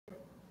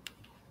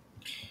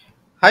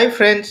Hi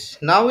friends,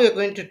 now we are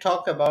going to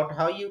talk about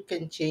how you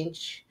can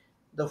change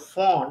the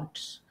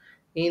fonts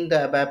in the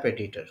ABAP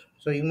editor.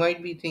 So you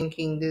might be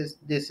thinking this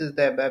is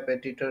the ABAP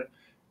editor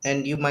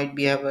and you might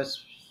be have a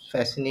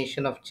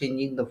fascination of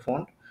changing the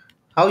font.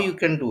 How you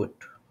can do it,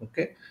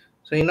 okay?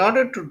 So in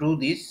order to do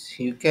this,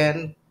 you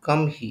can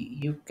come here,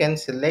 you can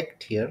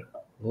select here,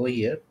 go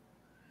here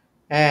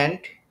and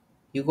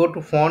you go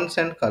to fonts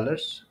and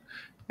colors,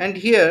 and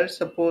here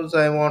suppose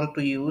I want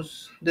to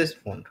use this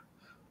font,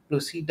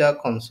 Lucida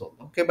console.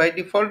 Okay, by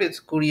default it's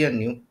Korean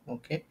new.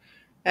 Okay,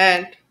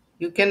 and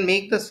you can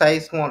make the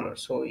size smaller.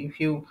 So if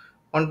you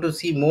want to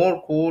see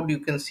more code, you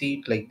can see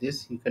it like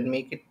this. You can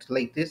make it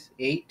like this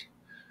 8,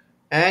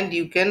 and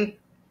you can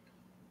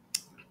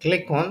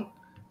click on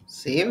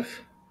save,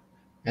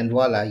 and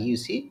voila, you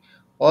see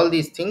all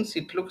these things.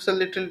 It looks a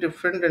little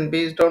different, and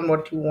based on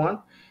what you want,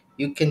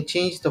 you can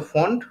change the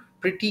font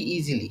pretty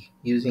easily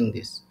using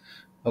this.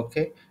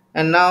 Okay,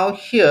 and now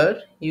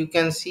here you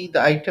can see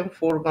the item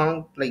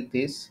foreground like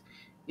this.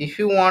 If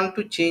you want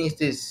to change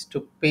this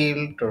to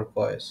pale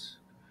turquoise,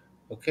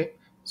 okay,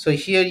 so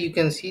here you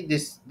can see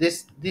this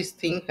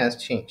thing has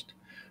changed.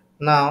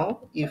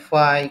 Now if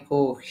I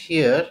go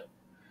here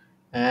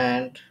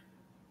and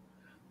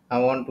I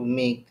want to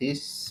make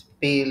this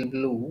pale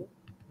blue,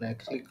 and I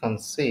click on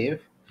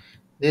save,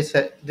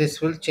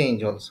 this will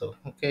change also.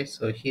 Okay,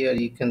 so here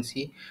you can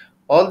see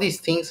all these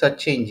things are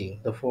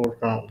changing the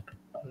foreground.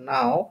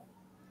 Now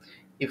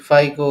if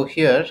I go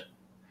here,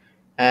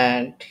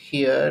 and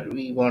here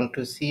we want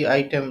to see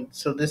item,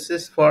 so this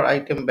is for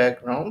item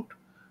background.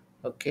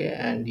 Okay,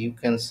 and you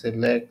can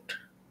select,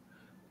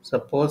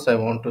 suppose I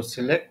want to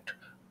select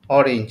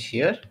orange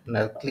here, and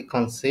I'll click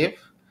on save.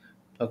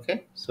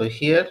 Okay, so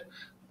here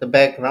the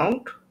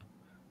background,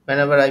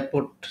 whenever I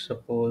put,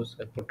 suppose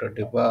I put a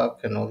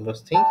debug and all those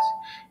things,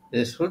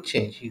 this will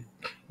change.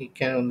 You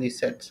can only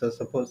set, so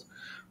suppose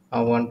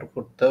I want to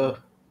put the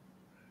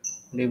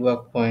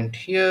debug point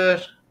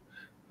here.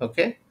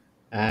 Okay,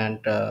 and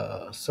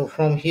so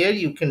from here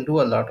you can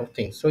do a lot of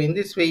things. So in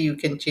this way you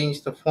can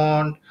change the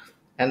font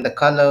and the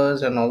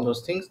colors and all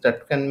those things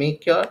that can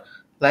make your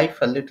life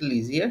a little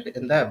easier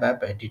in the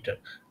ABAP editor.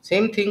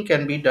 Same thing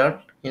can be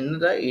done in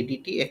the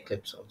ADT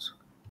Eclipse also.